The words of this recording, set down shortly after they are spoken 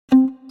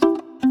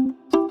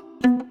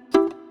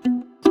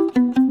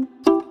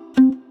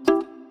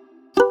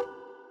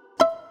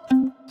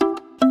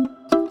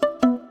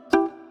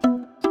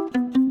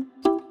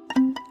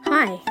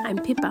Hi, I'm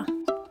Pippa.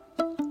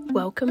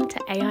 Welcome to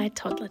AI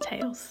Toddler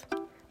Tales,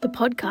 the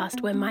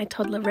podcast where my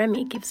toddler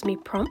Remy gives me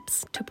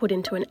prompts to put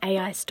into an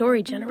AI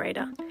story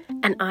generator,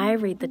 and I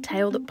read the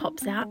tale that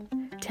pops out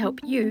to help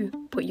you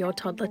put your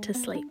toddler to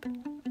sleep.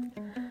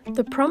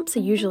 The prompts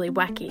are usually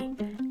wacky,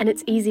 and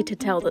it's easy to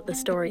tell that the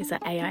stories are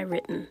AI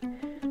written.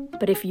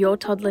 But if your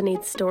toddler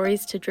needs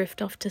stories to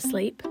drift off to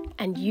sleep,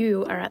 and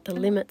you are at the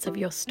limits of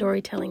your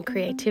storytelling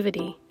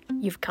creativity,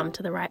 you've come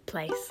to the right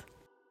place.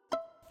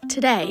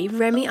 Today,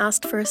 Remy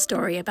asked for a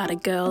story about a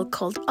girl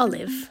called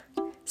Olive,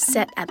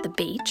 set at the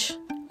beach,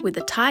 with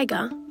a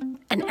tiger,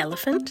 an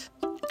elephant,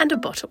 and a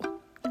bottle.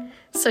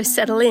 So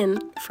settle in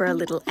for a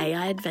little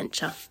AI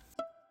adventure.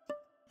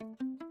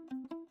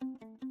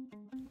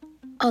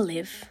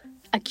 Olive,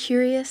 a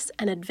curious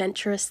and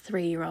adventurous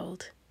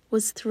 3-year-old,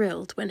 was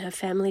thrilled when her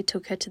family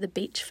took her to the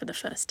beach for the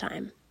first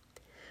time.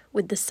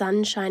 With the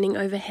sun shining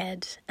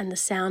overhead and the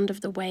sound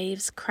of the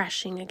waves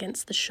crashing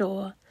against the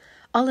shore,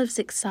 Olive's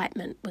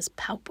excitement was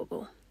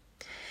palpable.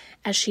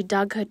 As she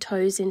dug her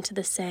toes into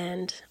the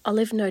sand,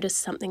 Olive noticed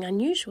something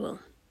unusual.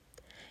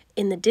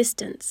 In the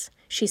distance,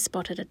 she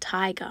spotted a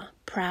tiger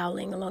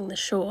prowling along the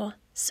shore,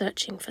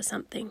 searching for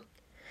something.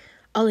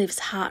 Olive's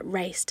heart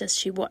raced as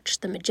she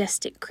watched the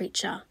majestic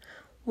creature,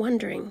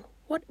 wondering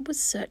what it was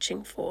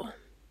searching for.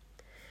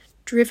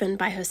 Driven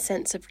by her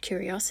sense of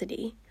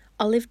curiosity,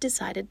 Olive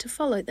decided to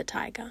follow the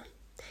tiger,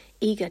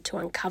 eager to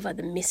uncover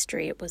the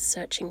mystery it was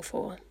searching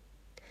for.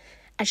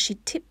 As she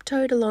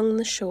tiptoed along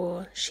the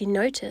shore, she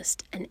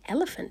noticed an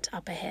elephant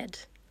up ahead,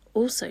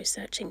 also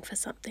searching for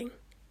something.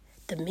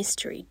 The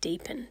mystery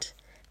deepened,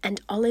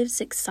 and Olive's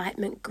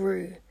excitement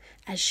grew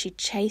as she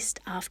chased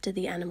after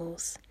the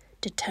animals,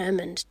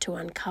 determined to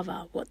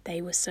uncover what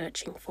they were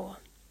searching for.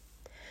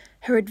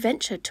 Her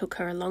adventure took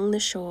her along the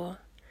shore,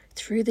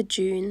 through the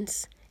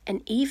dunes,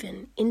 and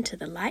even into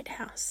the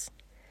lighthouse.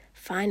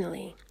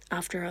 Finally,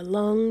 after a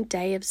long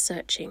day of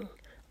searching,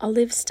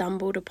 Olive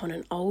stumbled upon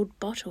an old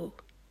bottle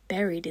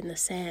buried in the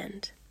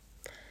sand.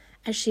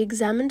 As she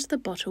examined the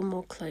bottle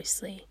more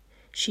closely,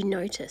 she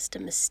noticed a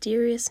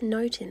mysterious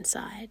note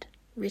inside,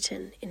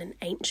 written in an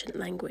ancient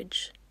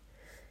language.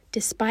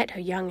 Despite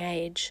her young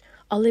age,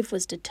 Olive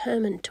was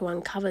determined to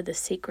uncover the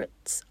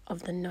secrets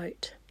of the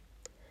note.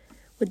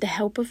 With the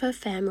help of her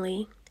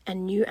family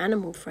and new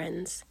animal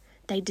friends,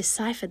 they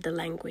deciphered the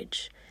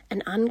language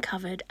and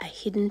uncovered a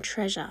hidden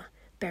treasure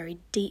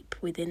buried deep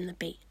within the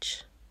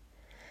beach.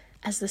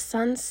 As the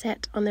sun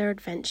set on their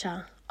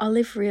adventure,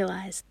 Olive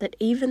realized that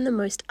even the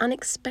most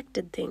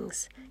unexpected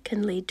things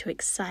can lead to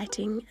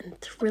exciting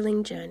and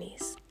thrilling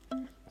journeys.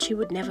 She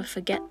would never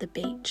forget the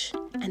beach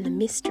and the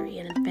mystery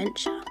and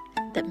adventure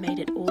that made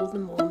it all the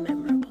more memorable.